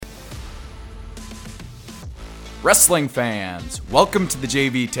Wrestling fans, welcome to the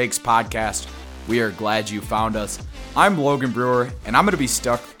JV Takes podcast. We are glad you found us. I'm Logan Brewer, and I'm going to be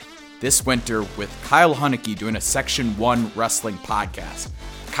stuck this winter with Kyle Hunnicky doing a Section 1 wrestling podcast.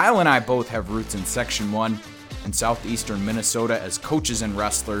 Kyle and I both have roots in Section 1 in southeastern Minnesota as coaches and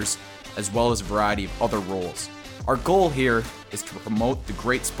wrestlers, as well as a variety of other roles. Our goal here is to promote the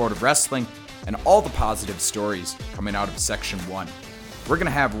great sport of wrestling and all the positive stories coming out of Section 1. We're going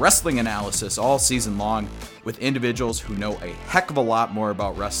to have wrestling analysis all season long with individuals who know a heck of a lot more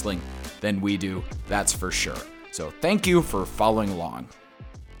about wrestling than we do, that's for sure. So thank you for following along.